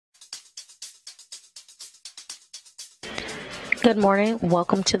Good morning.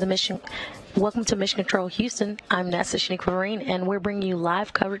 Welcome to Mission Control Houston. I'm NASA Shaniqua Marine, and we're bringing you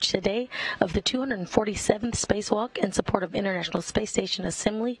live coverage today of the 247th Spacewalk in support of International Space Station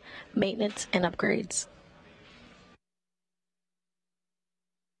assembly, maintenance, and upgrades.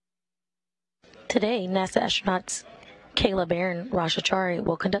 Today, NASA astronauts Kayla, Barron, and Chari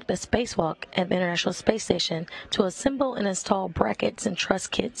will conduct a spacewalk at the International Space Station to assemble and install brackets and truss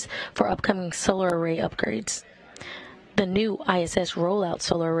kits for upcoming solar array upgrades. The new ISS rollout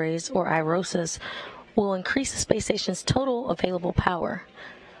solar arrays, or iROSAs, will increase the space station's total available power.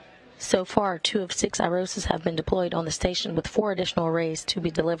 So far, 2 of 6 iROSAs have been deployed on the station, with 4 additional arrays to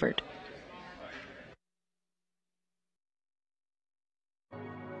be delivered.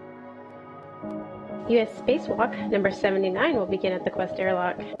 U.S. Spacewalk number 79 will begin at the Quest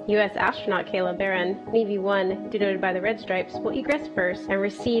airlock. U.S. astronaut Kayla, Barron, and EV1, denoted by the red stripes, will egress first and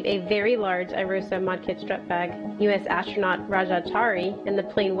receive a very large iROSA mod kit strap bag. U.S. astronaut Chari in the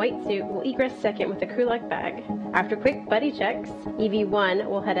plain white suit will egress second with a crew-like bag. After quick buddy checks, EV1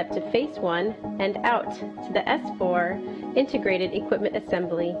 will head up to Phase 1 and out to the S4 integrated equipment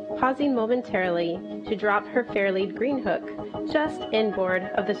assembly, pausing momentarily to drop her fairlead green hook just inboard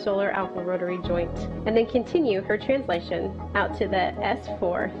of the solar alpha rotary joint, and then continue her translation out to the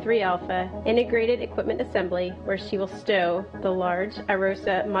S4 3 alpha integrated equipment assembly, where she will stow the large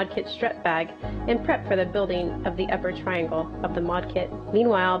iROSA mod kit strap bag and prep for the building of the upper triangle of the mod kit.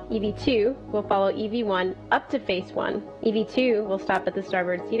 Meanwhile, EV2 will follow EV1 up to Phase 1. EV2 will stop at the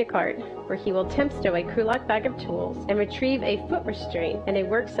starboard seat cart, where he will temp stow a crew-lock bag of tools and retrieve a foot restraint and a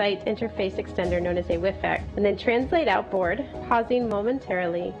workside interface extender known as a WIFAC, and then translate outboard, pausing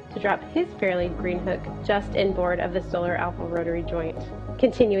momentarily to drop his fairlead green hook just inboard of the solar alpha rotary joint.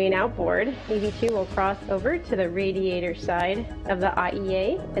 Continuing outboard, EV2 will cross over to the radiator side of the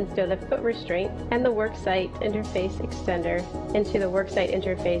IEA and stow the foot restraint and the worksite interface extender into the worksite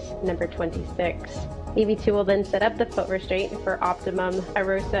interface number 26. EV2 will then set up the foot restraint for optimum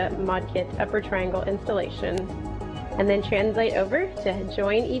iROSA mod kit upper triangle installation, and then translate over to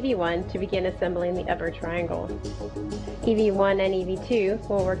join EV1 to begin assembling the upper triangle. EV1 and EV2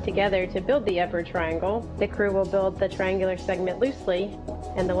 will work together to build the upper triangle. The crew will build the triangular segment loosely,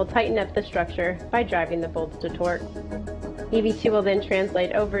 and then will tighten up the structure by driving the bolts to torque. EV2 will then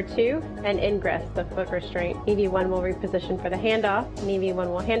translate over to and ingress the foot restraint. EV1 will reposition for the handoff, and EV1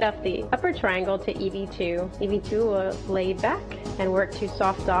 will hand off the upper triangle to EV2. EV2 will lay back and work to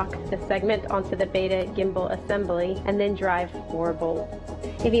soft dock the segment onto the beta gimbal assembly, and then drive 4 bolts.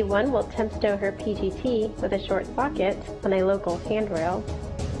 EV1 will temp stow her PGT with a short socket on a local handrail,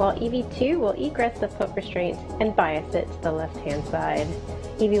 while EV2 will egress the foot restraint and bias it to the left-hand side.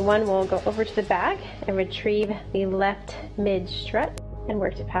 EV1 will go over to the bag and retrieve the left mid strut and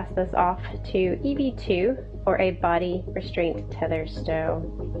work to pass this off to EV2 for a body restraint tether stow.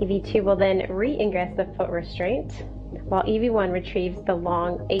 EV2 will then re-ingress the foot restraint, while EV1 retrieves the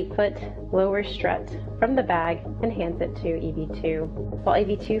long 8-foot lower strut from the bag and hands it to EV2. While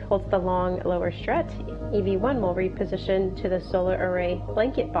EV2 holds the long lower strut, EV1 will reposition to the solar array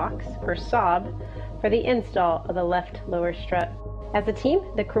blanket box for SOB for the install of the left lower strut. As a team,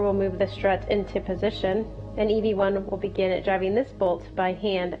 the crew will move the strut into position, and EV1 will begin driving this bolt by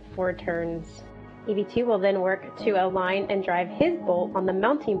hand 4 turns. EV2 will then work to align and drive his bolt on the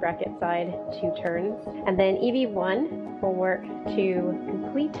mounting bracket side 2 turns, and then EV1 will work to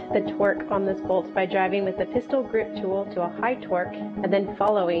complete the torque on this bolt by driving with the pistol grip tool to a high torque, and then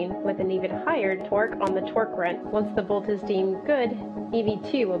following with an even higher torque on the torque wrench. Once the bolt is deemed good,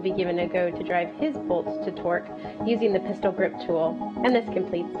 EV2 will be given a go to drive his bolts to torque using the pistol grip tool, and this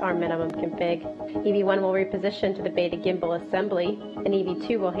completes our minimum config. EV1 will reposition to the beta gimbal assembly, and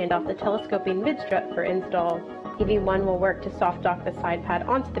EV2 will hand off the telescoping mid-strut for install. EV1 will work to soft dock the side pad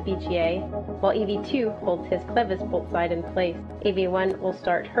onto the BGA, while EV2 holds his clevis bolt side in place. EV1 will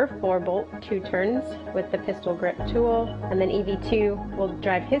start her 4-bolt 2 turns with the pistol grip tool, and then EV2 will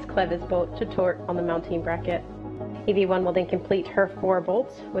drive his clevis bolt to torque on the mounting bracket. EV1 will then complete her 4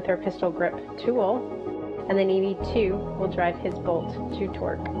 bolts with her pistol grip tool, and then EV2 will drive his bolt to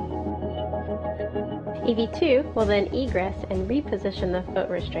torque. EV2 will then egress and reposition the foot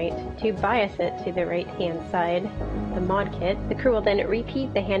restraint to bias it to the right-hand side, the mod kit. The crew will then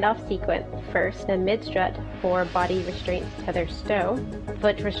repeat the handoff sequence. First, the mid-strut for body restraint tether stow,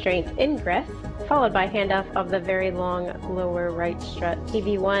 foot restraint ingress, followed by handoff of the very long lower right strut.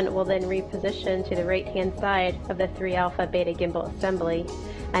 EV1 will then reposition to the right-hand side of the 3 alpha beta gimbal assembly,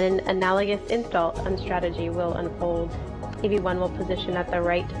 and an analogous install and strategy will unfold. EV1 will position at the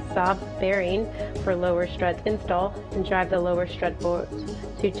right stop bearing for lower strut install and drive the lower strut bolt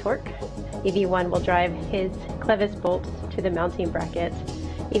to torque. EV1 will drive his clevis bolts to the mounting bracket.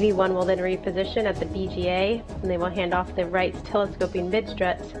 EV1 will then reposition at the BGA, and they will hand off the right telescoping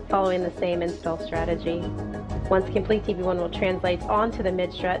mid-strut, following the same install strategy. Once complete, EV1 will translate onto the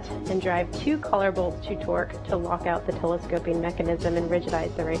mid-strut and drive 2 collar bolts to torque to lock out the telescoping mechanism and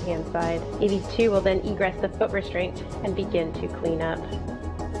rigidize the right-hand side. EV2 will then egress the foot restraint and begin to clean up.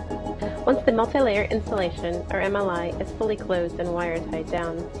 Once the multi-layer installation, or MLI, is fully closed and wire tied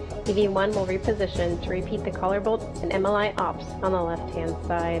down, EV1 will reposition to repeat the collar bolt and MLI ops on the left-hand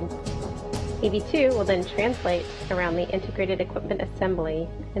side. EV2 will then translate around the integrated equipment assembly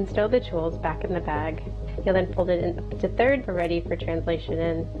and stow the tools back in the bag. He'll then fold it into third for ready for translation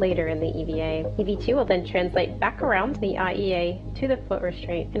in later in the EVA. EV2 will then translate back around the IEA to the foot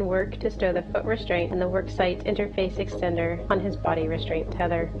restraint and work to stow the foot restraint and the worksite interface extender on his body restraint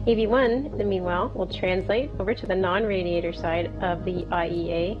tether. EV1, in the meanwhile, will translate over to the non-radiator side of the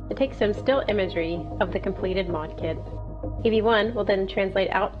IEA to take some still imagery of the completed mod kit. EV1 will then translate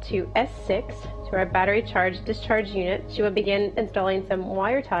out to S6 to our battery charge discharge unit. She will begin installing some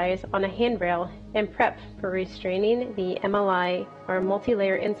wire ties on a handrail and prep for restraining the MLI, or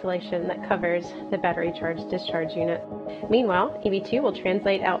multi-layer insulation that covers the battery charge discharge unit. Meanwhile, EV2 will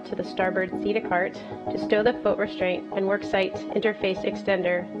translate out to the starboard CETA cart to stow the foot restraint and worksite interface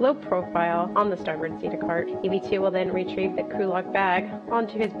extender low profile on the starboard CETA cart. EV2 will then retrieve the crew lock bag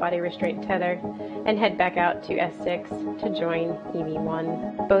onto his body restraint tether and head back out to S6 to join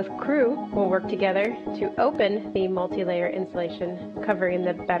EV1. Both crew will work together to open the multi-layer insulation covering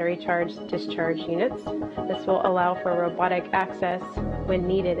the battery charge discharge units. This will allow for robotic access when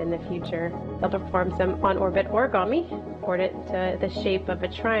needed in the future. They'll perform some on-orbit origami, board it to the shape of a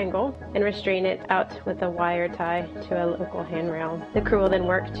triangle, and restrain it out with a wire tie to a local handrail. The crew will then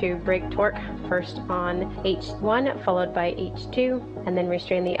work to break torque first on H1 followed by H2, and then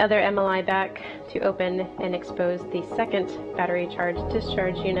restrain the other MLI back to open and expose the second battery charge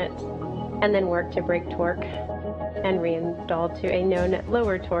discharge unit, and then work to break torque and reinstall to a known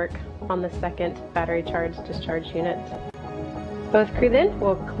lower torque on the second battery charge discharge unit. Both crew then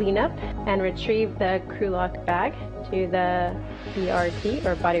will clean up and retrieve the crew lock bag to the BRT,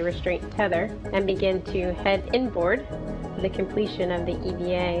 or body restraint tether, and begin to head inboard for the completion of the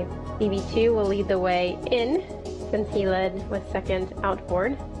EVA. EV2 will lead the way in, since he led with second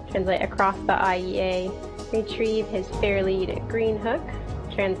outboard, translate across the IEA, retrieve his fair lead green hook,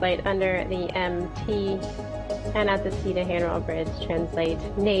 translate under the MT, and at the CETA handrail bridge, translate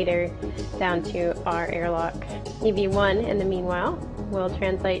nadir down to our airlock. EV1, in the meanwhile, will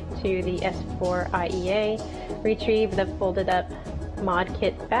translate to the S4 IEA, retrieve the folded up mod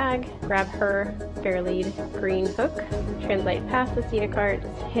kit bag, grab her fair lead green hook, translate past the CETA carts,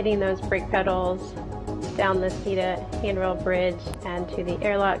 hitting those brake pedals, down the CETA handrail bridge and to the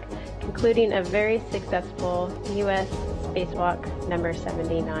airlock, concluding a very successful U.S. Spacewalk number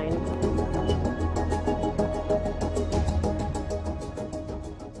 79.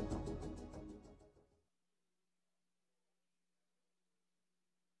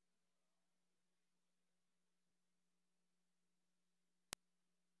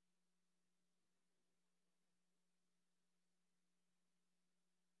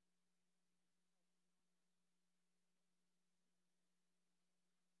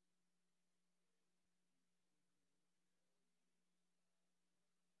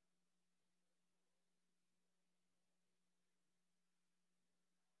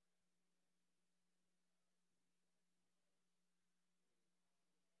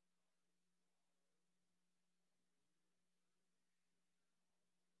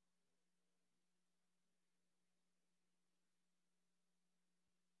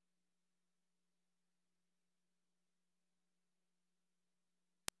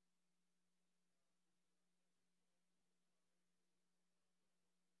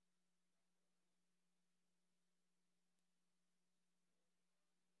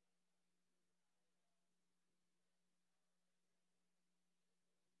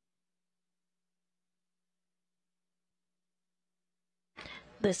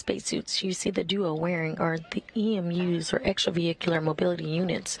 The spacesuits you see the duo wearing are the EMUs, or extravehicular mobility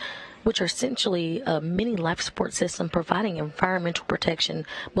units, which are essentially a mini life support system providing environmental protection,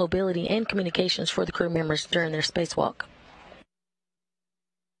 mobility, and communications for the crew members during their spacewalk.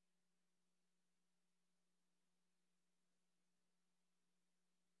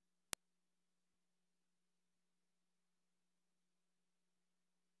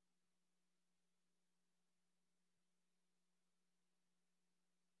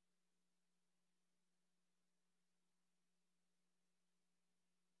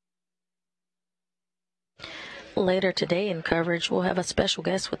 Later today in coverage, we'll have a special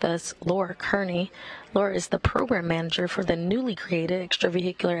guest with us, Laura Kearney. Laura is the program manager for the newly created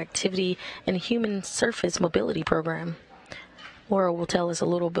Extravehicular Activity and Human Surface Mobility Program. Laura will tell us a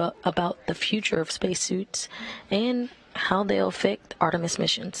little bit about the future of spacesuits and how they'll affect Artemis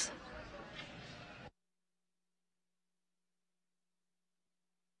missions.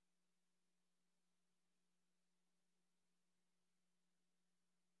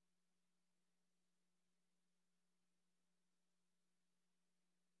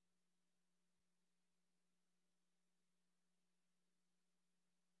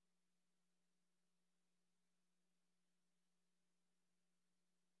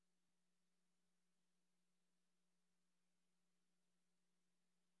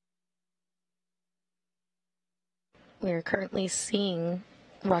 We are currently seeing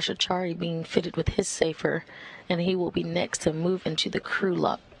Chari being fitted with his safer, and he will be next to move into the crew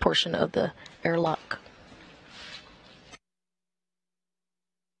lock portion of the airlock.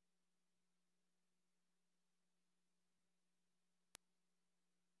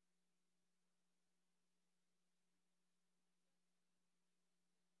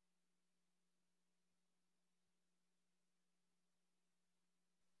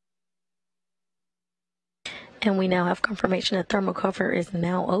 And we now have confirmation that thermal cover is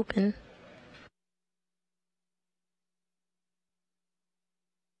now open.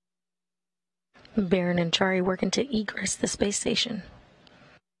 Barron and Chari working to egress the space station.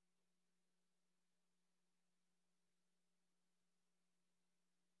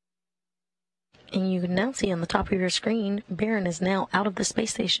 And you can now see on the top of your screen, Barron is now out of the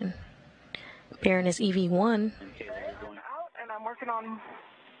space station. Barron is EV1. Out, and I'm working on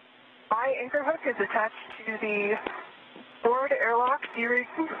my anchor hook is attached to the forward airlock D-ring,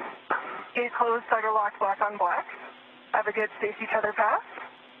 gate closed, cider lock, black on black. I have a good safety tether pass,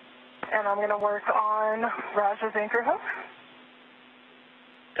 and I'm going to work on Raja's anchor hook.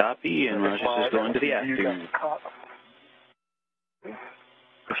 Copy, and Raja is going to the after.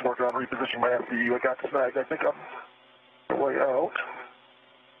 Just working on repositioning my FDU. I got snagged. I think I'm the way out.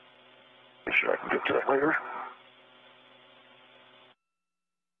 Make sure I can get to that later.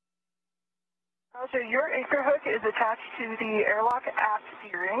 Raja, your anchor hook is attached to the airlock aft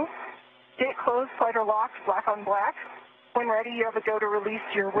D-ring. Gate closed, slider locked, black on black. When ready, you have a go to release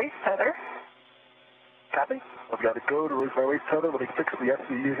your waist tether. Copy. I've got to go to release my waist tether. Let me fix the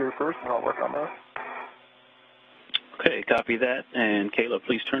FDU here first, and I'll work on that. Okay, copy that. And Kayla,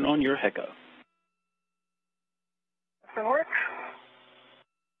 please turn on your HECO. Doesn't work.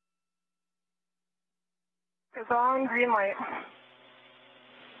 Goes on, green light.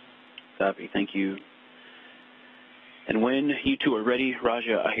 Copy, thank you. And when you two are ready,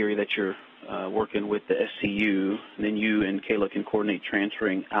 Raja, I hear that you're working with the SCU, and then you and Kayla can coordinate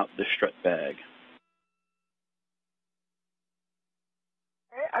transferring out the strut bag.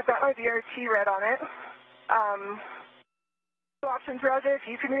 Okay, I've got my BRT red on it. Two options, Raja. If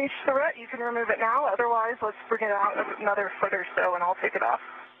you can reach the rut, you can remove it now. Otherwise, let's bring it out another foot or so, and I'll take it off.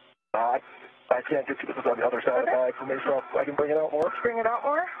 I can't get to this on the other side of the bag for me, so I can bring it out more. Let's bring it out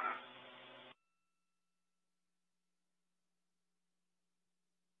more.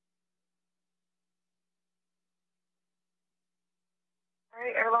 All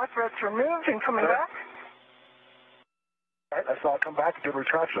right, airlock red's removed and coming back. All right, I saw it come back, good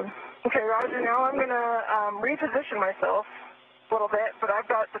retraction. Okay, Roger, now I'm going to reposition myself a little bit, but I've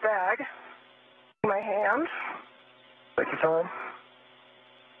got the bag in my hand. Take your time.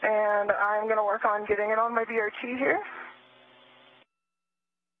 And I'm going to work on getting it on my BRT here.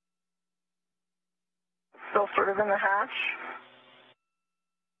 Still sort of in the hatch.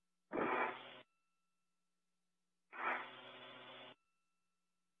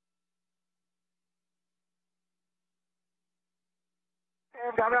 Okay,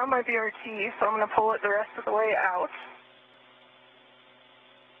 I've got it on my BRT, so I'm going to pull it the rest of the way out.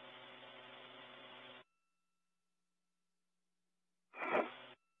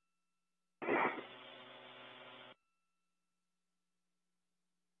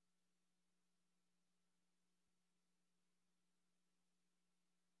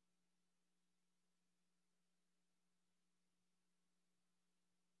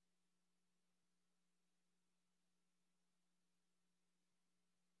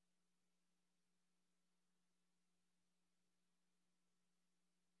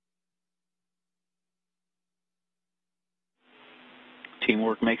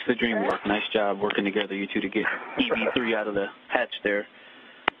 Teamwork makes the dream work. Nice job working together, you two, to get EV3 out of the hatch there.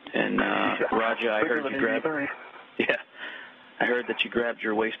 And Raja, I heard you grab. Yeah, I heard that you grabbed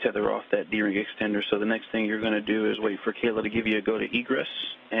your waist tether off that D-ring extender. So the next thing you're going to do is wait for Kayla to give you a go to egress,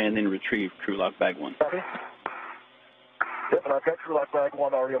 and then retrieve crew lock bag 1. Copy. Yep, and I've got crew lock bag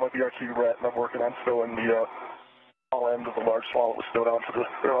 1 already on my BRT ret, and I'm working on stowing the small end of the large swallow that was stowed onto the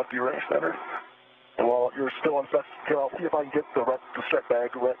airlock D-ring center. And while you're still on set, I'll see if I can get the strap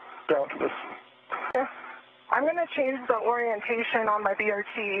bag ret down to this. Yeah. I'm going to change the orientation on my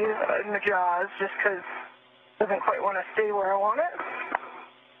BRT in the jaws just because it doesn't quite want to stay where I want it.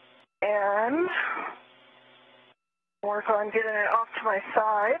 And work on getting it off to my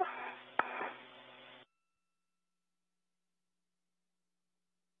side.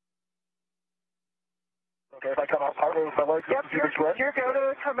 Okay, if I come out partway with my legs, yep, you're go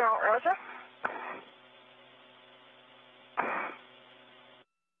to come out, Roger.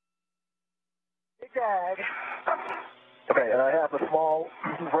 Zigzag. Okay, and I have a small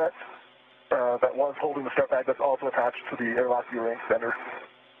ret that was holding the strap bag that's also attached to the airlock D-ring center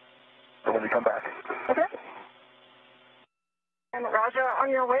for when you come back. Okay. And Roger, on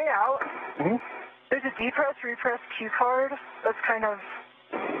your way out, there's a depress, repress cue card that's kind of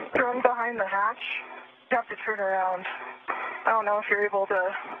thrown behind the hatch. You have to turn around. I don't know if you're able to,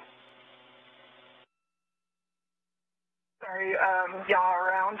 yaw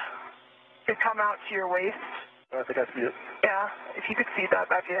around. It could come out to your waist. I think I see it. Yeah, if you could feed that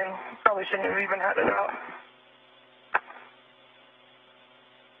back in, probably shouldn't have even had it out.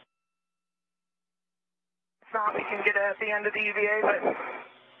 If not, we can get it at the end of the EVA,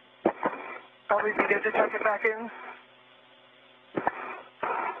 but probably be good to tuck it back in.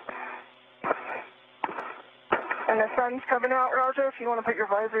 And the sun's coming out, Roger, if you want to put your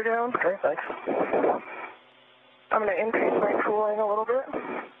visor down. Okay, thanks. I'm going to increase my cooling a little bit.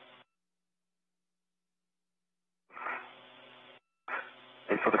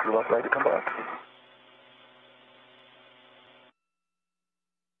 Wait for the crew lock bag to come back.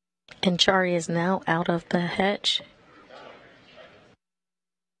 And Chari is now out of the hatch.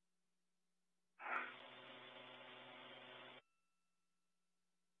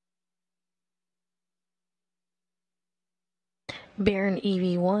 Barron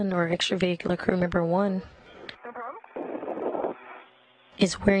EV1, or extravehicular crew member 1, No problem.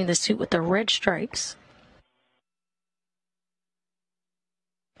 is wearing the suit with the red stripes.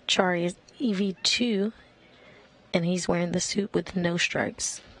 Chari is EV2, and he's wearing the suit with no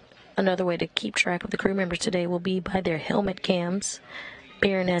stripes. Another way to keep track of the crew members today will be by their helmet cams.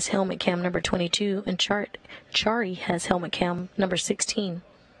 Barron has helmet cam number 22, and Chari has helmet cam number 16.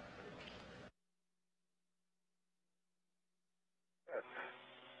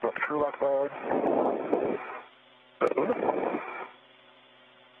 Got the crew lock bag.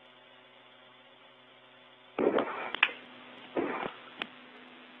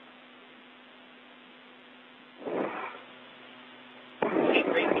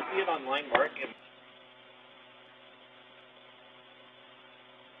 Online, Mark.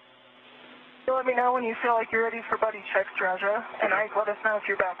 So let me know when you feel like you're ready for buddy checks, Raja, and let us know if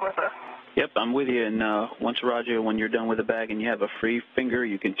you're back with us. Yep, I'm with you. And once, Roger, when you're done with the bag and you have a free finger,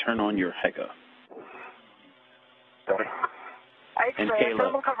 you can turn on your HECA. Copy. And Kayla,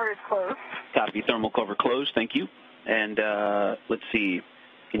 thermal cover is closed. Copy, thermal cover closed. Thank you. And let's see.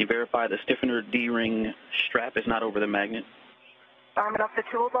 Can you verify the stiffener D-ring strap is not over the magnet? Arming up the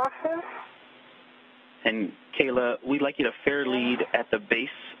toolboxes. And Kayla, we'd like you to fair lead at the base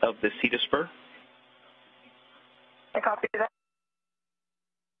of the CETA spur. I copy that.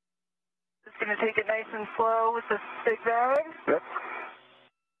 Just going to take it nice and slow with the zigzag. Yep.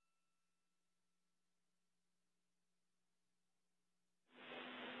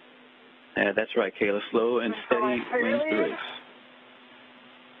 That's right, Kayla. Slow and steady wins the race.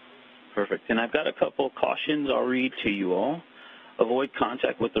 Perfect. And I've got a couple cautions I'll read to you all. Avoid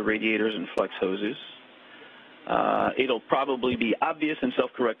contact with the radiators and flex hoses. It'll probably be obvious and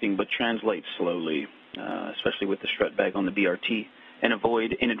self-correcting, but translate slowly, especially with the strut bag on the BRT, and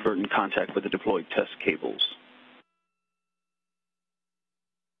avoid inadvertent contact with the deployed test cables.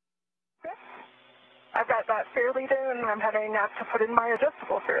 Okay. I've got that fair lead in, and I'm heading out to put in my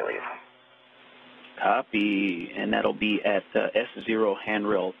adjustable fair lead. Copy, and that'll be at S0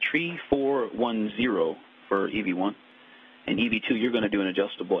 handrail 3410 for EV1. And EV2, you're going to do an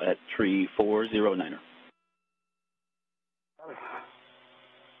adjustable at 3409.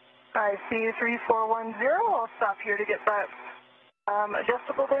 I see 3410. I'll stop here to get that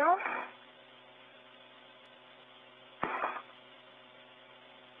adjustable down.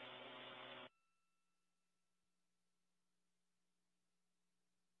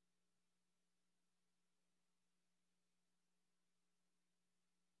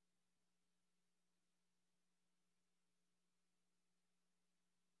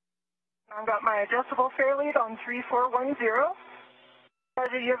 I've got my adjustable fair lead on 3410.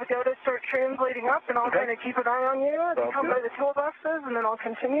 Roger, you have a go to start translating up, and I'll kind of keep an eye on you as you come by the toolboxes, and then I'll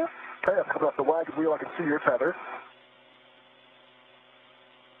continue. Okay, I'm coming off the wagon wheel. I can see your tether.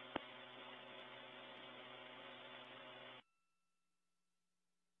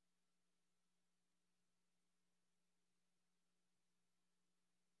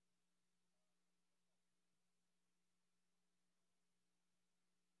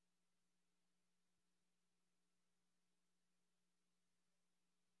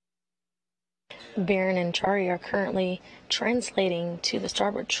 Barron and Chari are currently translating to the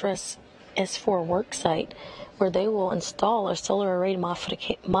starboard truss S4 worksite, where they will install a solar array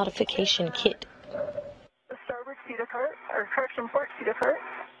modification kit. The starboard seat apart, or correction, port seat apart,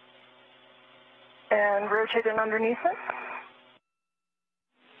 and rotate it underneath it.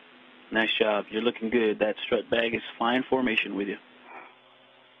 Nice job. You're looking good. That strut bag is flying formation with you.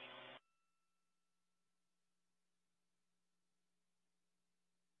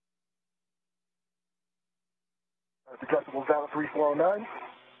 Adjustable down at 3409.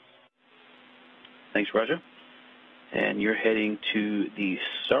 Thanks, Roger. And you're heading to the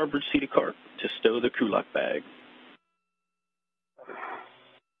starboard seat of cart to stow the crew lock bag.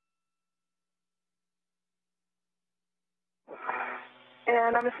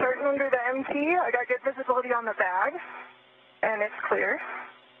 And I'm starting under the MT. I got good visibility on the bag, and it's clear.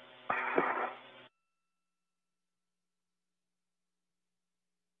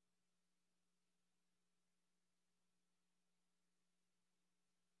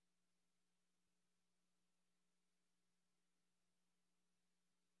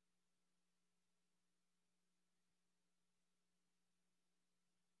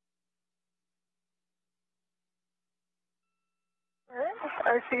 All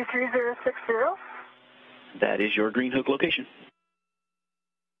right, RC3060. That is your green hook location.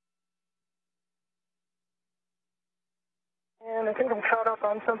 And I think I'm caught up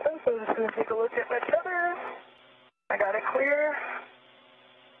on something, so I'm just going to take a look at my tether. I got it clear.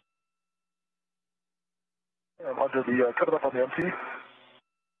 I'm under the, coming up on the MT.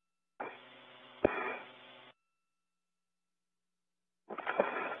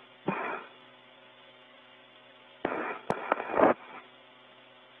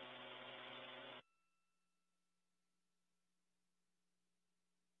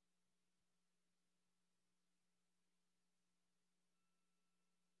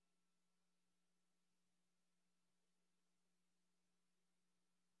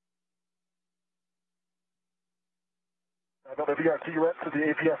 Another VRT rep to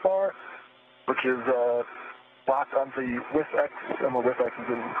the APFR, which is locked on the with X, and the with X is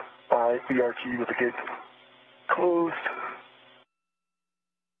in by VRT with the gate closed.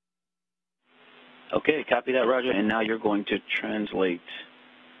 Okay, copy that, Roger. And now you're going to translate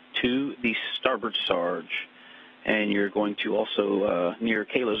to the starboard sarge. And you're going to also, near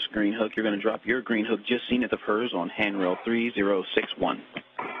Kayla's green hook, you're going to drop your green hook just zenith of hers on handrail 3061.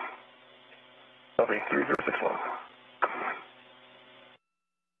 Copy, 3061.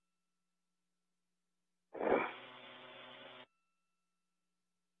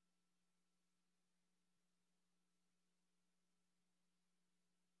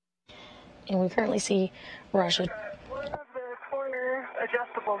 And we currently see Roger. One of the corner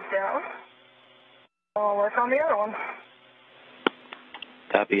adjustables down. I'll work on the other one.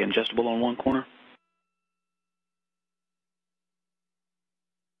 Copy, adjustable on one corner.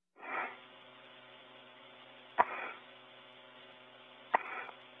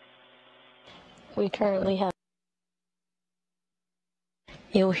 We currently have.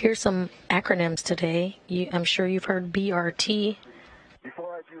 You'll hear some acronyms today. I'm sure you've heard BRT.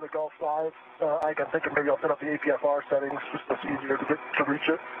 Before I do the Gulf 5, I'm thinking maybe I'll set up the APFR settings just so it's easier to reach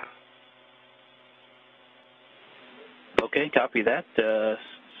it. Okay, copy that.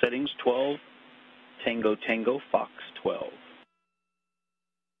 Settings 12, Tango Tango, Fox 12.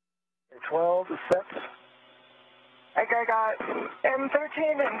 12 is set. I got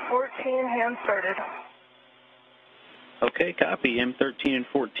M13 and 14 hand started. Okay, copy. M13 and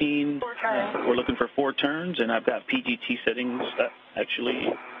 14. 4 turns. We're looking for 4 turns, and I've got PGT settings.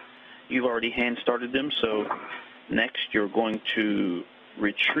 Actually, you've already hand started them, so next you're going to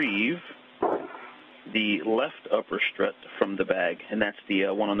retrieve the left upper strut from the bag, and that's the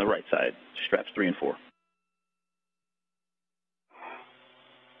one on the right side, straps 3 and 4.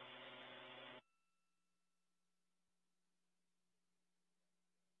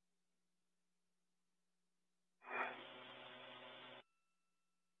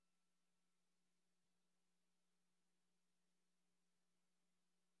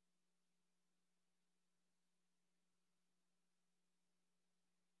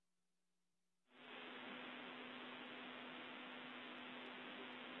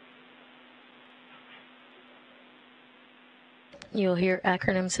 You'll hear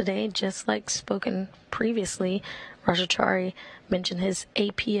acronyms today, just like spoken previously. Raja Chari mentioned his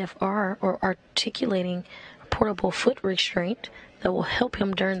APFR, or articulating portable foot restraint, that will help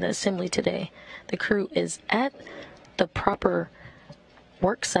him during the assembly today. The crew is at the proper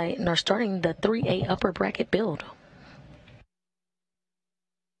work site and are starting the 3A upper bracket build.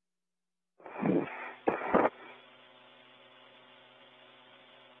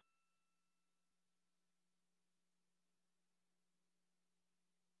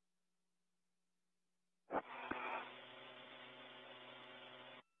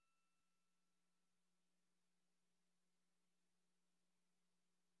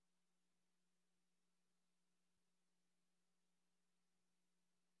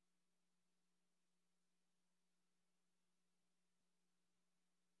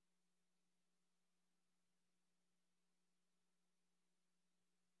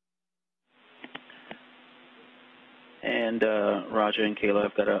 And Raja and Kayla,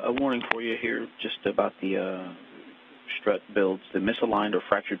 I've got a warning for you here just about the strut builds. The misaligned or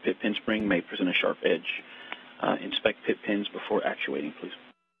fractured pit pin spring may present a sharp edge. Inspect pit pins before actuating, please.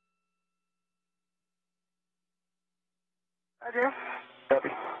 Roger. Copy.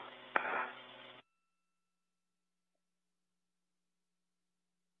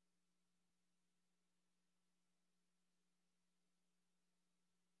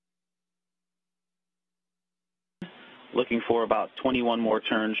 Looking for about 21 more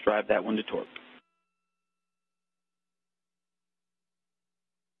turns. Drive that one to torque.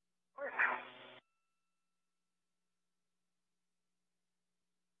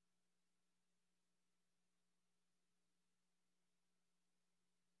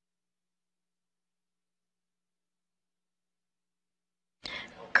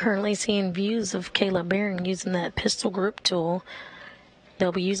 Currently seeing views of Kayla Barron using that pistol grip tool.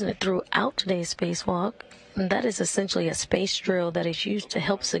 They'll be using it throughout today's spacewalk. And that is essentially a space drill that is used to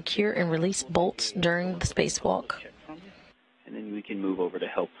help secure and release bolts during the spacewalk. And then we can move over to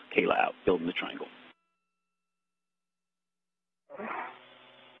help Kayla out building the triangle.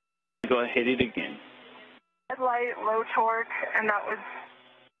 Go ahead, hit it again. Headlight, low torque, and that was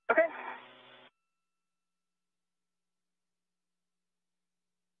okay.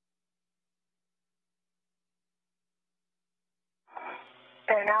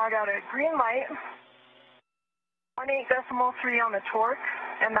 Okay, now I got a green light, 18.3 on the torque,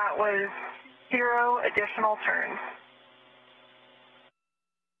 and that was 0 additional turns.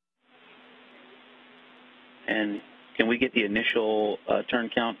 And can we get the initial turn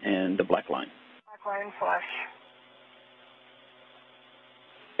count and the black line? Black line flush.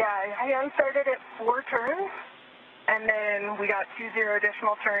 Yeah, I started at 4 turns, and then we got 20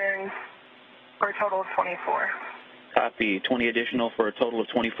 additional turns for a total of 24. Copy. 20 additional for a total of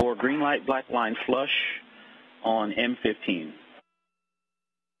 24. Green light, black line flush on M15.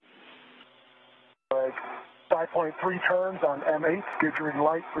 5.3 turns on M8, give green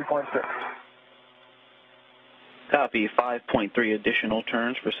light, 3.6. Copy. 5.3 additional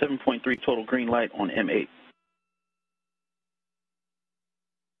turns for 7.3 total green light on M8.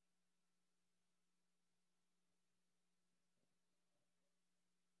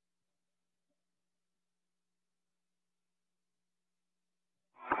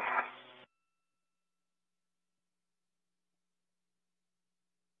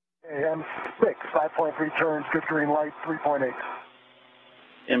 M6, 5.3 turns, good green light, 3.8.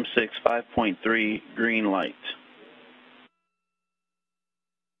 M6, 5.3 green light.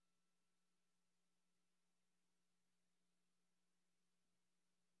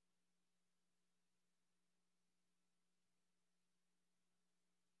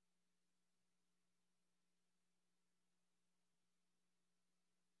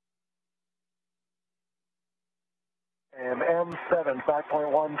 And M7,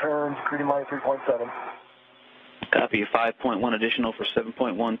 5.1 turns, green light, 3.7. Copy. 5.1 additional for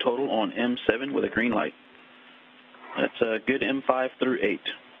 7.1 total on M7 with a green light. That's a good M5 through 8.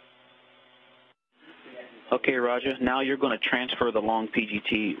 Okay, Raja, now you're going to transfer the long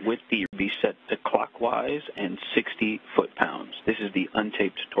PGT with the be set to clockwise and 60 foot-pounds. This is the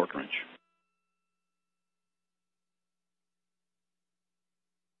untaped torque wrench.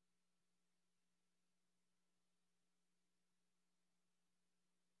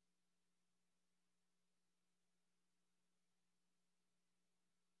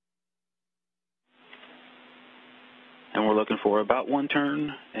 And we're looking for about 1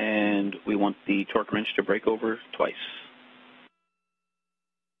 turn, and we want the torque wrench to break over twice.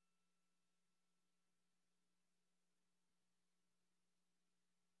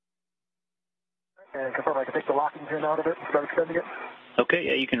 And confirm I can take the locking pin out of it and start extending it. Okay,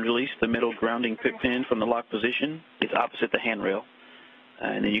 yeah, you can release the middle grounding pin from the lock position. It's opposite the handrail.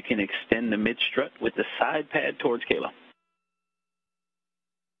 And then you can extend the mid-strut with the side pad towards Kayla.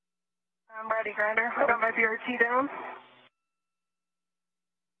 I'm ready, grinder. I got my BRT down.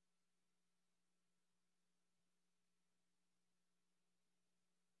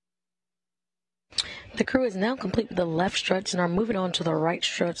 The crew has now completed the left struts and are moving on to the right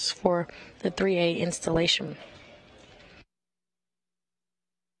struts for the 3A installation.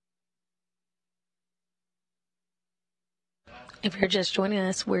 If you're just joining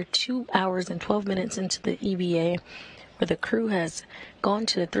us, we're 2 hours and 12 minutes into the EVA, where the crew has gone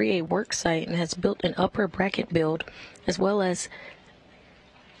to the 3A work site and has built an upper bracket build, as well as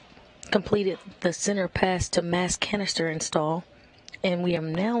completed the center pass to mass canister install. And we have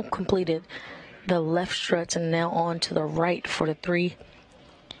now completed the left struts and now on to the right for the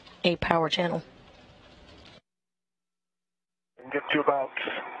 3A power channel. And get to about,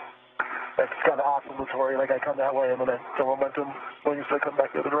 it's kind of oscillatory, like I come that way and then the momentum, when you say come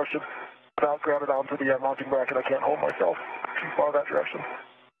back the other direction, without grabbing onto the mounting bracket, I can't hold myself too far that direction.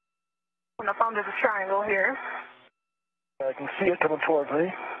 I'm up onto the triangle here. I can see it coming towards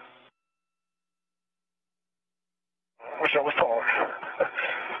me. Wish I was taller.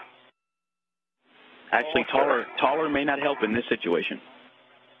 Actually, taller may not help in this situation.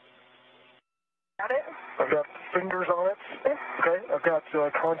 Got it? I've got fingers on it. Okay, I've got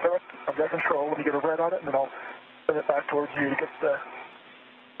contact. I've got control. Let me get a red on it, and then I'll send it back towards you to get the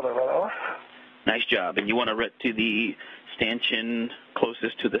other red off. Nice job. And you want to ret to the stanchion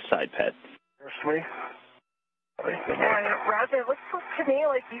closest to the side pad. There's me. And Roger, it looks to me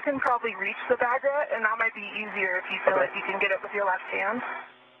like you can probably reach the bag ret, and that might be easier if you feel like you can get it with your left hand.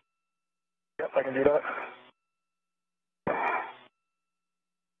 Yep, I can do that.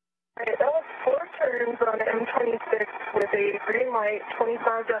 Alright, that was 4 turns on M26 with a green light,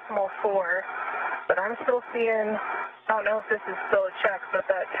 25.4. But I'm still seeing, I don't know if this is still a check, but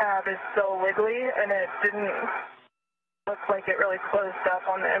that tab is still wiggly, and it didn't look like it really closed up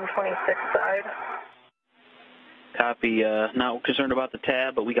on the M26 side. Copy. Not concerned about the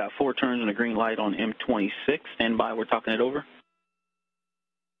tab, but we got 4 turns and a green light on M26. Stand by. We're talking it over.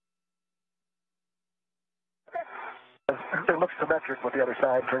 It looks symmetric with the other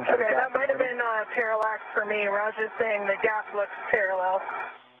side. Okay, that might have been parallax for me. Roger's saying the gap looks parallel.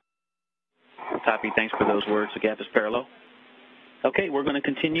 Copy. Thanks for those words. The gap is parallel. Okay, we're going to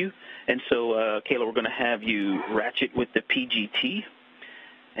continue. And so, Kayla, we're going to have you ratchet with the PGT.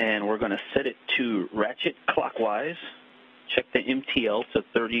 And we're going to set it to ratchet clockwise. Check the MTL to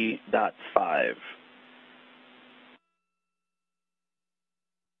 30.5.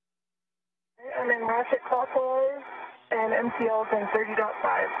 I'm in ratchet clockwise, and MTL is in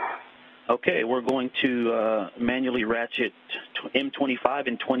 30.5. Okay, we're going to manually ratchet M25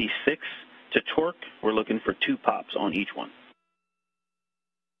 and 26 to torque. We're looking for 2 pops on each one.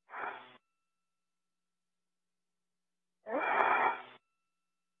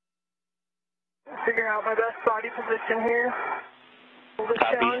 Figure out my best body position here. A little bit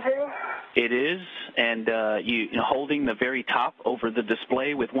challenging. It is, and you know, holding the very top over the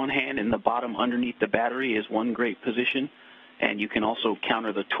display with one hand and the bottom underneath the battery is one great position, and you can also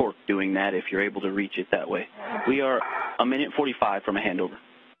counter the torque doing that if you're able to reach it that way. We are 1:45 from a handover.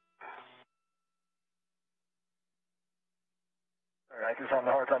 All right, just having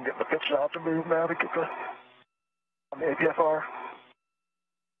a hard time getting the pitch out to move now to get on the APFR.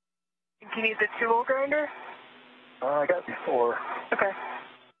 Do you need the tool grinder? I got before. Okay.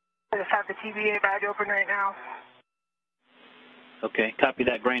 I just have the TVA bag open right now. Okay, copy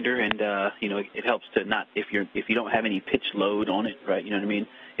that, grinder, and you know, it helps to not, if you don't have any pitch load on it, right? You know what I mean?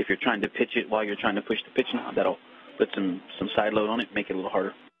 If you're trying to pitch it while you're trying to push the pitch knob, that'll put some side load on it, make it a little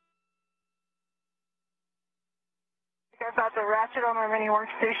harder. I've got the ratchet on my mini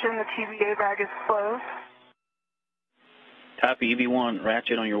workstation. The TVA bag is closed. Copy, EV1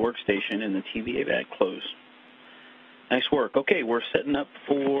 ratchet on your workstation and the TVA bag closed. Nice work. Okay, we're setting up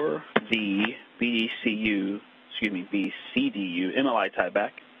for the BCDU MLI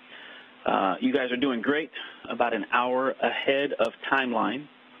tieback. You guys are doing great, about an hour ahead of timeline.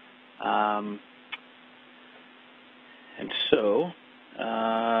 And so,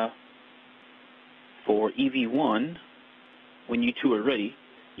 for EV1, when you two are ready,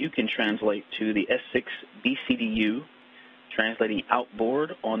 you can translate to the S6 BCDU, translating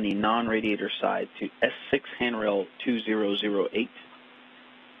outboard on the non-radiator side to S6 handrail 2008.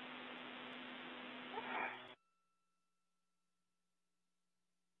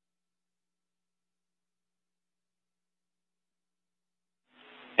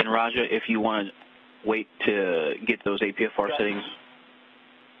 And Raja, if you want to wait to get those APFR settings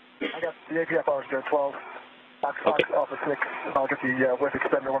I got the APFRs there, 12. Okay. Off of 6, and I'll get the whip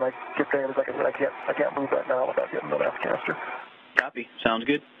extender when I get there. Like I said, I can't move that now without getting the nav caster. Copy. Sounds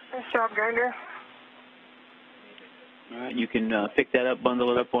good. Nice job, Grinder. All right, you can pick that up,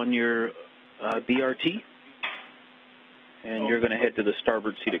 bundle it up on your BRT, and you're going to head to the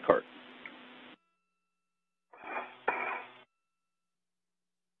starboard seated cart.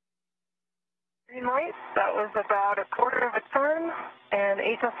 Green light, that was about a quarter of a turn, and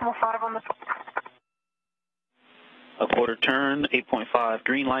 8.5 on the torque. A quarter turn, 8.5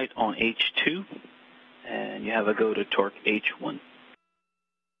 green light on H2, and you have a go to torque H1.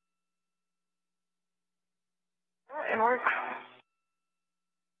 And work.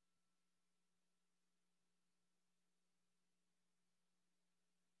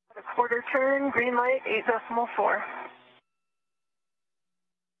 A quarter turn, green light, 8.4.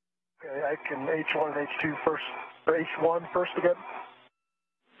 Okay, I can H1 and H2 first, or H1 first again.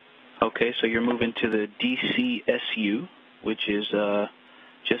 Okay, so you're moving to the DCSU, which is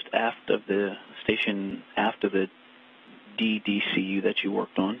just aft of the station, aft of the DDCU that you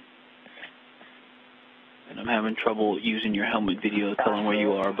worked on. And I'm having trouble using your helmet video telling where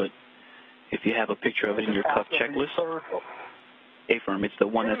you are, but if you have a picture of it in your cuff checklist, A-firm, it's the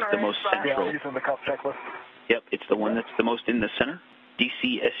one that's the most central. Yeah, using the cuff checklist. Yep, it's the one that's the most in the center,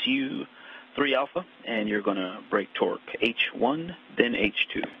 DCSU 3 alpha, and you're going to brake torque H1, then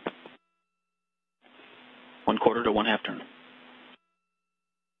H2. 1/4 to 1/2 turn.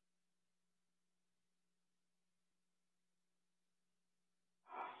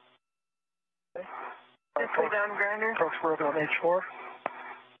 Nicely done, Grinder. Torque's broken on H4.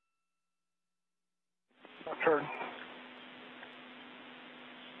 Turn.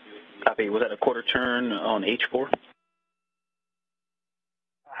 Copy. Was that a quarter turn on H4? A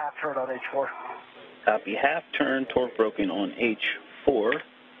half turn on H4. Copy. Half turn, torque broken on H4.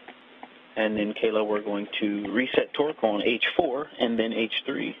 And then, Kayla, we're going to reset torque on H4 and then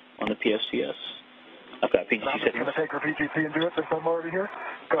H3 on the PFCS. I've got PGT I'm settings. going to take her PGT and do it since I'm already here.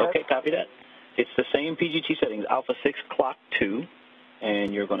 Go ahead. Okay, copy that. It's the same PGT settings, Alpha 6, Clock 2,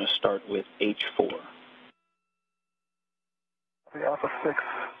 and you're going to start with H4. The Alpha 6,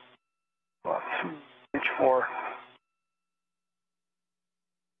 Clock 2, H4.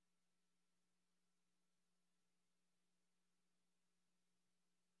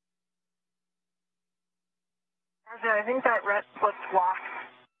 I think that red was locked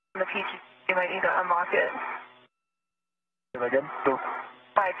on the PG. You might need to unlock it. Say that again? So,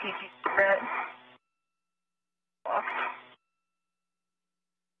 By PG red. Locked.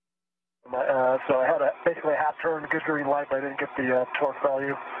 so I had basically a half turn, good green light, but I didn't get the torque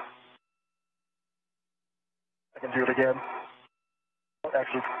value. I can do it again.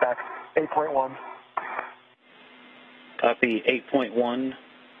 Actually, back 8.1. Copy 8.1,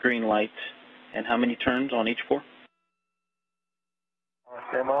 green light, and how many turns on H4? I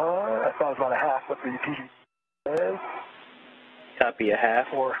thought it was about a half, but the PG is. Copy a half.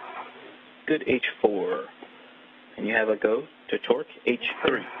 4. Good H4. And you have a go to torque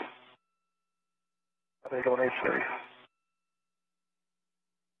H3. I think going H3.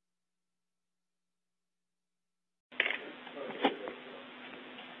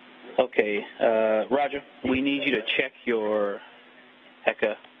 Okay, Roger, we need you to check your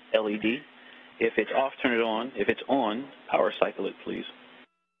HECA LED. If it's off, turn it on. If it's on, power cycle it, please.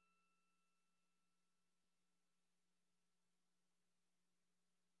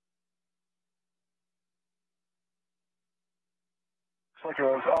 Looks like it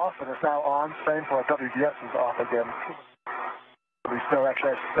was off and it's now on. Same for WDS is off again. We still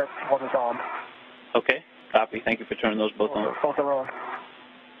actually, that's what is on. Okay, copy. Thank you for turning those both on. Both are on.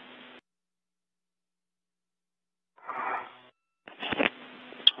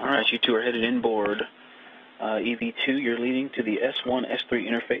 All right, you two are headed inboard. EV2, you're leading to the S1, S3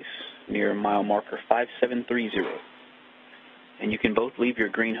 interface near mile marker 5730. And you can both leave your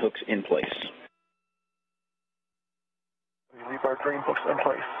green hooks in place. We leave our green hooks in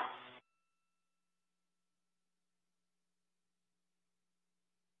place.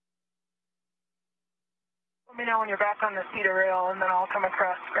 Let me know when you're back on the cedar rail, and then I'll come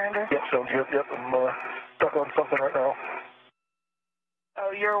across, Grinder. Yep, sounds good. Yep, I'm stuck on something right now.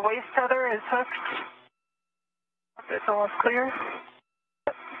 Oh, your waist tether is hooked. It's almost clear.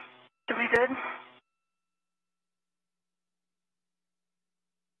 Should be good.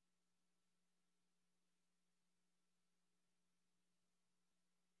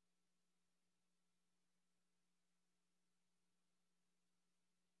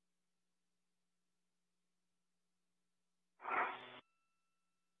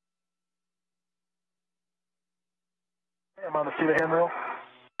 I'm on the cedar handrail.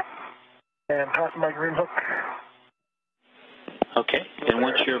 And passing my green hook. Okay, and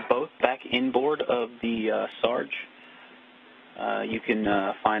once you're both back inboard of the Sarge, you can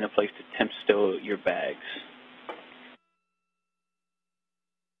find a place to temp stow your bags.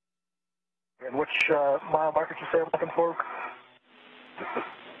 And which mile marker did you say I'm looking for?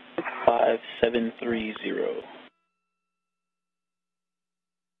 5730.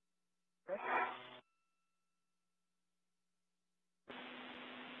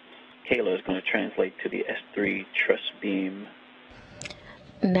 Kayla is going to translate to the S3 truss beam.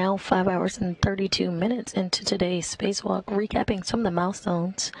 Now 5 hours and 32 minutes into today's spacewalk, recapping some of the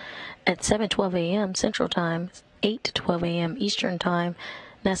milestones. At 7:12 a.m. Central Time, 8:12 a.m. Eastern Time,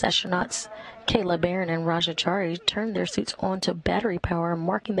 NASA astronauts Kayla, Barron, and Chari turned their suits on to battery power,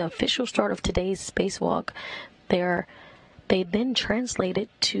 marking the official start of today's spacewalk. They then translated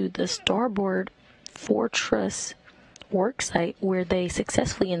to the starboard four-truss worksite, where they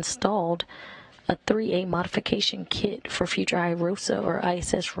successfully installed a 3A modification kit for future iROSA or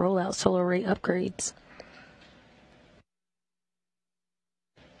ISS rollout solar array upgrades.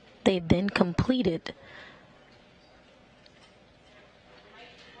 They then completed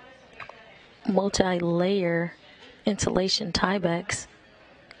multi-layer insulation tiebacks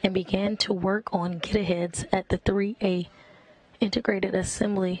and began to work on get-aheads at the 3A integrated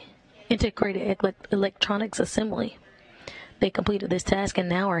electronics assembly. They completed this task and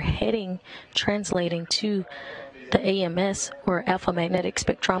now are translating to the AMS, or alpha magnetic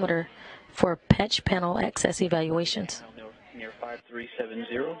spectrometer, for patch panel access evaluations. Near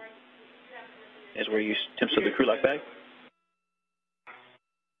 5370 is where you temp stow the crew lock bag.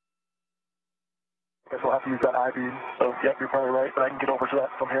 I guess we'll have to use that I-beam. So, yep, you're probably right, but I can get over to that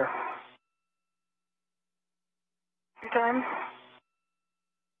from here. Your time.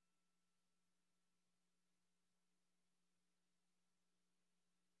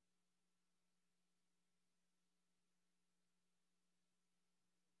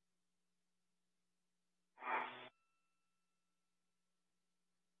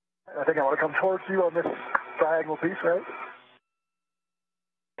 I think I want to come towards you on this diagonal piece, right?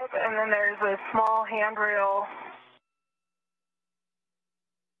 Yep, and then there's a small handrail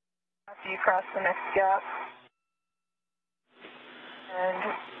after you cross the next gap.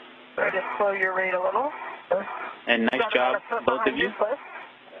 And try to slow your rate a little. And nice job, both of you.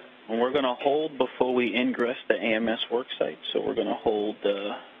 And we're going to hold before we ingress the AMS worksite, so we're going to hold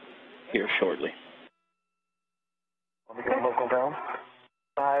here shortly. Let me get local down.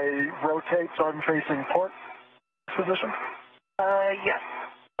 I rotate so I'm facing port position? Yes.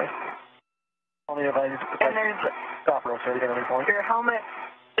 Only if I stop rotating at any point. Your helmet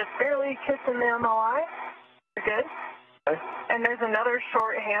just barely kissing the MLI. You're good. Okay. And there's another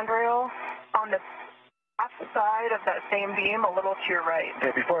short handrail on the left side of that same beam, a little to your right.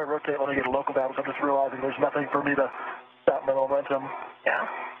 Okay, before I rotate, let me get a local down, so I'm just realizing there's nothing for me to stop my momentum. Yeah.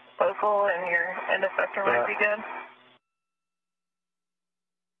 Local and your end effector might be good.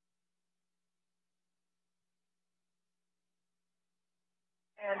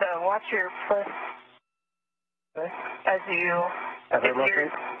 And watch your foot as you,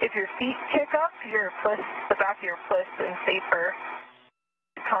 if your feet kick up, the back of your foot is safer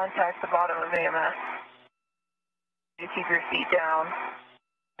to contact the bottom of AMS. You keep your feet down.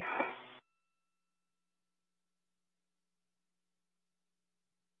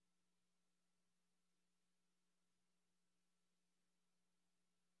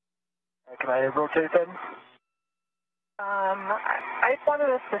 Can I rotate then? I wanted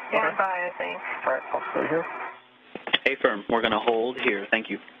us to stand by, I think. All right, I'll stay here. Hey, firm, we're going to hold here. Thank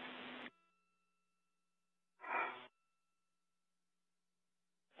you.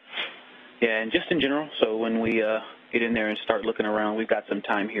 Yeah, and just in general, so when we get in there and start looking around, we've got some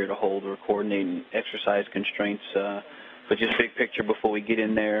time here to hold. We're coordinating exercise constraints, but just big picture before we get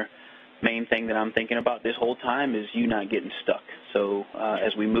in there, main thing that I'm thinking about this whole time is you not getting stuck. So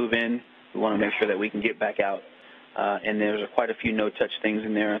as we move in, we want to make sure that we can get back out. And there's quite a few no-touch things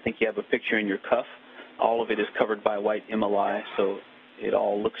in there. I think you have a picture in your cuff. All of it is covered by white MLI, so it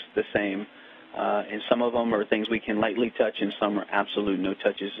all looks the same. And some of them are things we can lightly touch, and some are absolute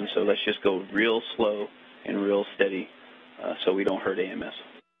no-touches. And so let's just go real slow and real steady so we don't hurt AMS.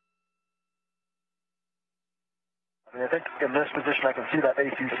 I mean, I think in this position I can see that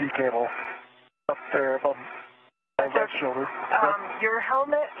ACC cable up there above my right shoulder. Your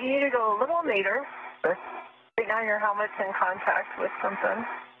helmet, you need to go a little nadir. Okay. Right now your helmet's in contact with something.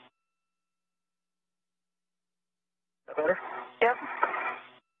 Is that better? Yep.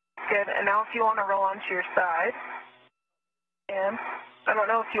 Good. And now if you want to roll onto your side, and I don't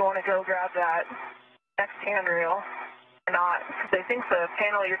know if you want to go grab that next handrail. or not? Because I think the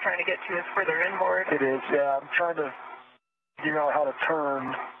panel you're trying to get to is further inboard. It is, yeah. I'm trying to figure out how to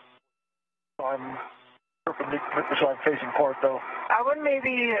turn. So I'm perpendicular, so I'm facing port, though. I would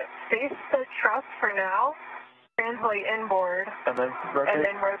maybe face the truss for now, translate inboard, And then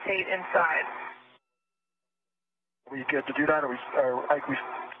rotate inside. Are we good to do that? Are we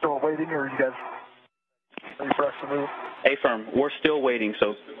still waiting, or are you guys ready for us to move? Hey, firm, we're still waiting,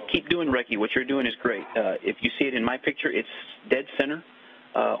 so keep doing recce. What you're doing is great. If you see it in my picture, it's dead center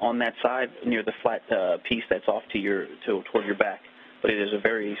on that side near the flat piece that's off to toward your back. But it is a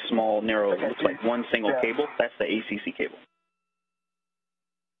very small, narrow, it looks like one single cable. That's the ACC cable.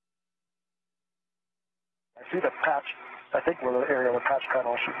 I see the patch. I think where the area of the patch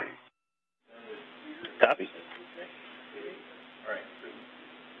panel should be. Copy.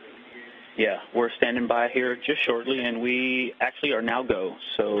 Yeah, we're standing by here just shortly, and we actually are now go.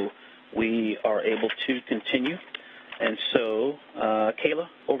 So we are able to continue. And so, Kayla,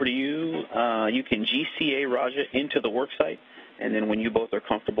 over to you. You can GCA Raja into the work site, and then when you both are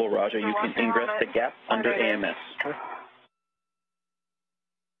comfortable, Raja, you can ingress the gap under AMS.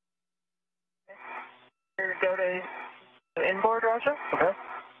 Go to inboard, Raja. Okay.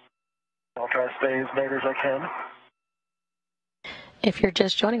 I'll try to stay as late as I can. If you're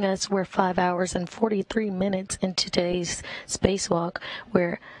just joining us, we're 5 hours and 43 minutes into today's spacewalk,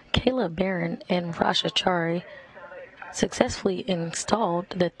 where Kayla, Barron, and Chari successfully installed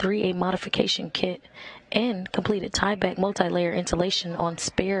the 3A modification kit and completed tieback multi-layer insulation on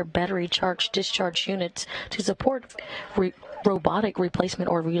spare battery charge discharge units to support robotic replacement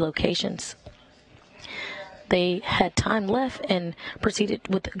or relocations. They had time left and proceeded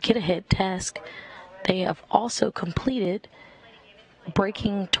with the get-ahead task. They have also completed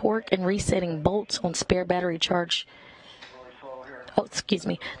breaking torque and resetting bolts on spare battery charge.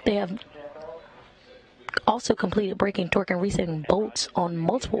 They have also completed breaking torque and resetting bolts on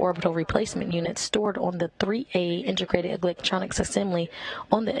multiple orbital replacement units stored on the 3A integrated electronics assembly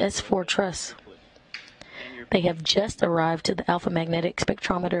on the S4 truss. They have just arrived to the alpha magnetic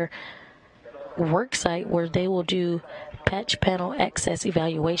spectrometer work site, where they will do patch panel access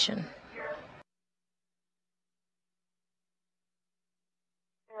evaluation.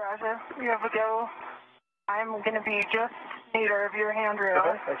 Raja, you have a go. I'm going to be just near of your handrail.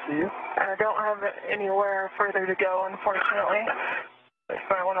 Okay, I see you. And I don't have anywhere further to go, unfortunately.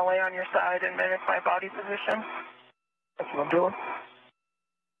 So I want to lay on your side and mimic my body position. That's what I'm doing.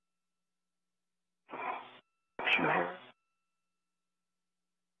 Sure.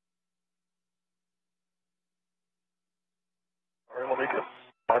 All right, let me get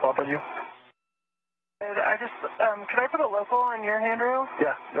my bump on you. I just, could I put a local on your handrail?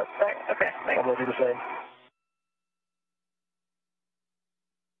 Yeah, yep. Okay, thanks. I'm going to do the same.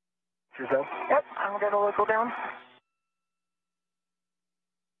 Yourself? Yep, I'm going to local down.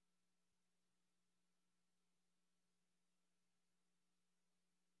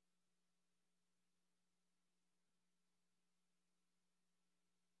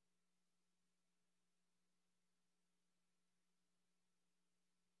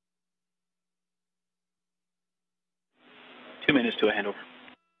 Minutes to a handover.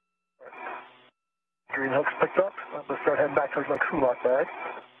 Green hook's picked up. Let's start heading back towards my crew lock bag.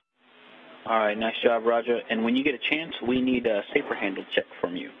 All right, nice job, Roger. And when you get a chance, we need a safer handle check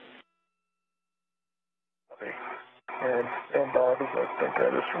from you. Okay. And Bob, I think I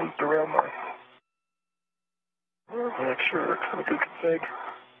just looped around my... Make sure it's in a good config.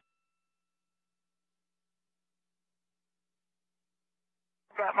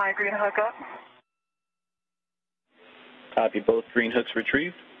 Got my green hook up. Copy, both green hooks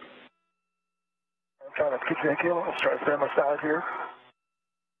retrieved. I'm trying to keep you in, Kayla. Let's try to stay on my side here.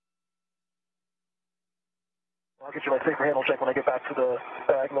 I'll get you my safer handle check when I get back to the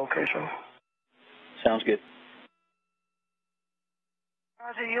bag location. Sounds good.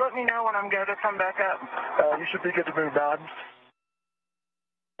 Roger, you let me know when I'm good to come back up. You should be good to move now.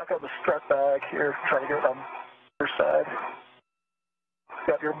 I've got the strut bag here. I'm trying to get it on your side.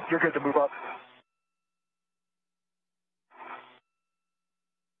 Yeah, you're good to move up.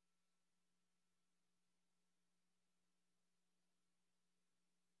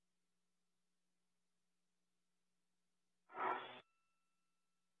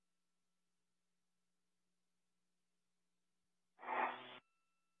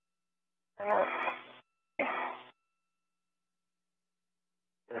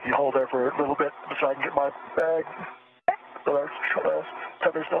 If you hold there for a little bit so I can get my bag, so our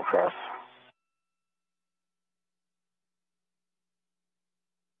tethers don't cross.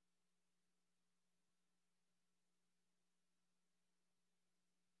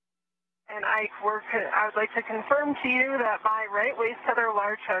 And I would like to confirm to you that my right waist tether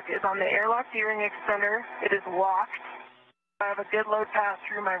large hook is on the airlock D-ring extender. It is locked. I have a good load pass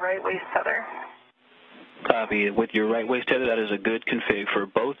through my right waist tether. Copy. With your right waist tether, that is a good config for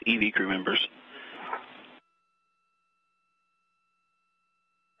both EV crew members.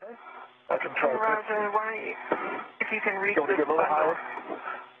 Okay. I can try. Roger, why don't you, if you can reach this bundle. higher?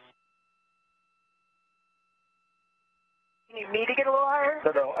 You need me to get a little higher?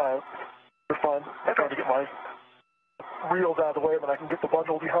 No, you're fine. I'm trying to get my wheels out of the way, and then I can get the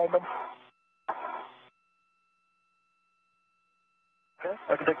bundle behind them. Okay,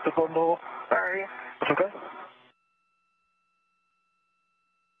 I can take the bundle. Sorry. That's okay.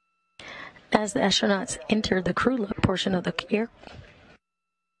 As the astronauts enter the crew look portion of the air.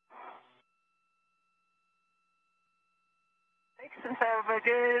 Since I have a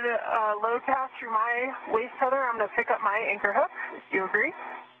good load pass through my waist tether, I'm going to pick up my anchor hook. Do you agree?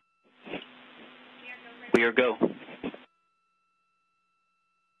 We are go.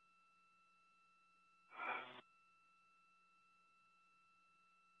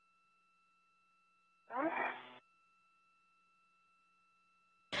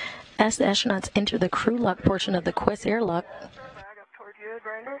 As the astronauts enter the crew lock portion of the Quest airlock. Bag up towards you,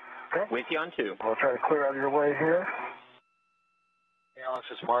 grinder. Okay. With you on 2. I'll try to clear out of your way here. Alex,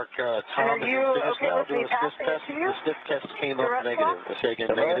 it's Mark. Are Tom you is okay with me doing a sniff passing test. it to you? The sniff test came up The negative. rest I say again,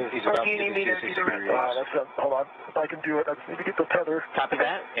 negative. He's about do you to need me to do the rest of it? Hold on. If I can do it, I just need to get the tether. Copy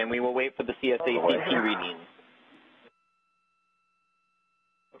that, and we will wait for the CSACP reading.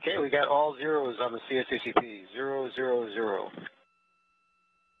 Okay, we got all zeros on the CSACP. 0, 0, 0.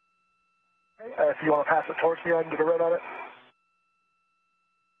 If you want to pass it towards me, I can get a read on it.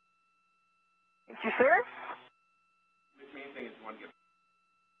 Thank you, sir.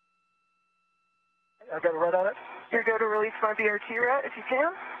 I got a read on it. You're good to release my BRT rat if you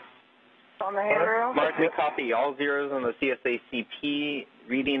can. On the handrail. Mark, we copy all zeros on the CSACP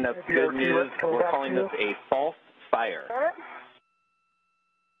reading. That's good news. We're calling this a false fire. Got it?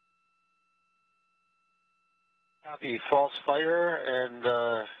 Copy, false fire,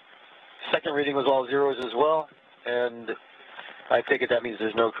 and second reading was all zeros as well, and I take it that means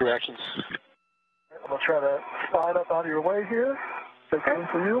there's no crew actions. I'm going to try to slide up out of your way here. Take it in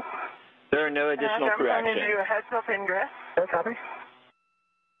for you. There are no additional crew I'm going actions. to do a heads up ingress. Okay, copy.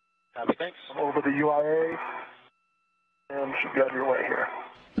 Copy, thanks. I'm over the UIA, and should be out of your way here.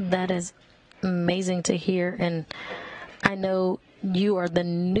 That is amazing to hear, and I know you are the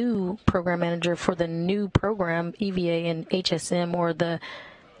new program manager for the new program, EVA and HSM, or the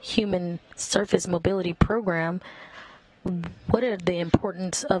Human Surface Mobility Program. What are the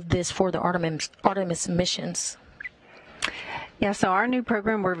importance of this for the Artemis missions? Yeah, so our new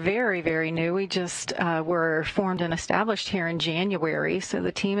program, we're very, very new. We just were formed and established here in January, so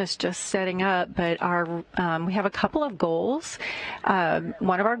the team is just setting up, but we have a couple of goals.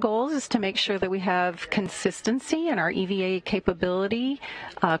 One of our goals is to make sure that we have consistency in our EVA capability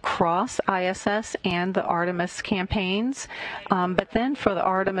across ISS and the Artemis campaigns. But then for the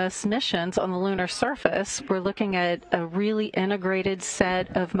Artemis missions on the lunar surface, we're looking at a really integrated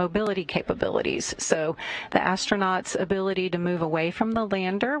set of mobility capabilities. So the astronauts' ability to move away from the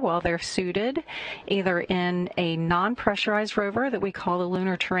lander while they're suited, either in a non-pressurized rover that we call the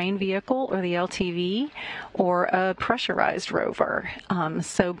Lunar Terrain Vehicle, or the LTV, or a pressurized rover.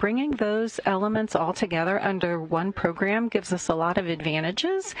 So bringing those elements all together under one program gives us a lot of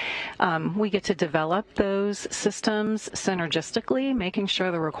advantages. We get to develop those systems synergistically, making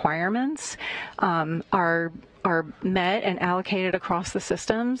sure the requirements are met and allocated across the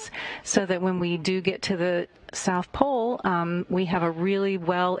systems, so that when we do get to the South Pole, we have a really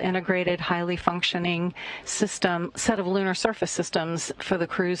well integrated, highly functioning set of lunar surface systems for the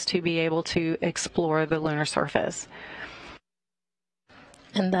crews to be able to explore the lunar surface.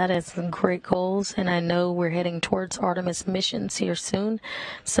 And that is great goals, and I know we're heading towards Artemis missions here soon.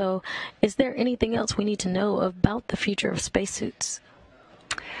 So is there anything else we need to know about the future of spacesuits?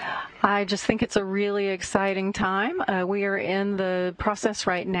 I just think it's a really exciting time. We are in the process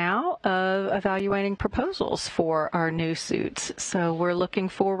right now of evaluating proposals for our new suits. So we're looking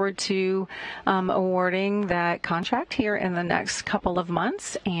forward to awarding that contract here in the next couple of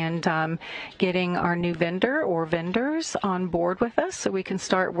months, and getting our new vendor or vendors on board with us so we can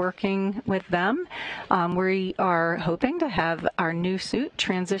start working with them. We are hoping to have our new suit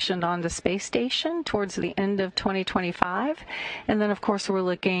transitioned on the space station towards the end of 2025. And then, of course, we're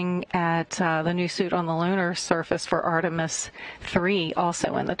looking at the new suit on the lunar surface for Artemis 3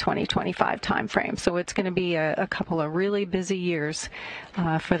 also in the 2025 timeframe. So it's going to be a couple of really busy years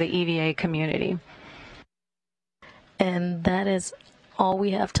for the EVA community. And that is all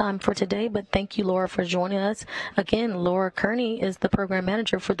we have time for today, but thank you, Laura, for joining us. Again, Laura Kearney is the program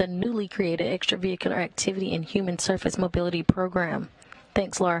manager for the newly created Extravehicular Activity and Human Surface Mobility Program.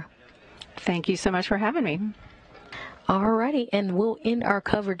 Thanks, Laura. Thank you so much for having me. All righty, and we'll end our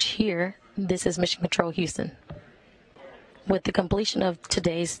coverage here. This is Mission Control Houston. With the completion of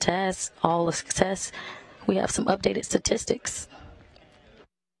today's task, all a success, we have some updated statistics.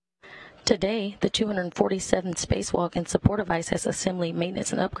 Today, the 247th Spacewalk and Support Device has assembly,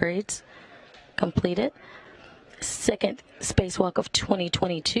 maintenance, and upgrades completed. Second Spacewalk of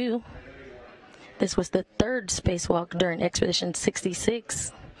 2022. This was the third Spacewalk during Expedition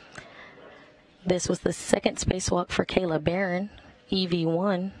 66. This was the second Spacewalk for Kayla Barron,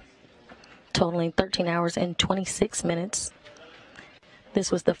 EV1, totaling 13 hours and 26 minutes.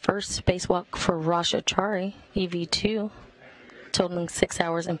 This was the first Spacewalk for Chari, EV2, totaling 6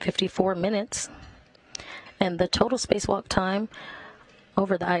 hours and 54 minutes. And the total spacewalk time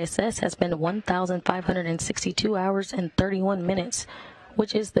over the ISS has been 1,562 hours and 31 minutes,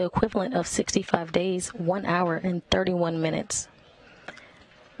 which is the equivalent of 65 days, 1 hour and 31 minutes.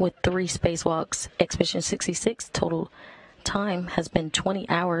 With 3 spacewalks, Expedition 66 total time has been 20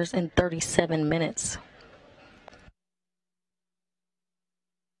 hours and 37 minutes.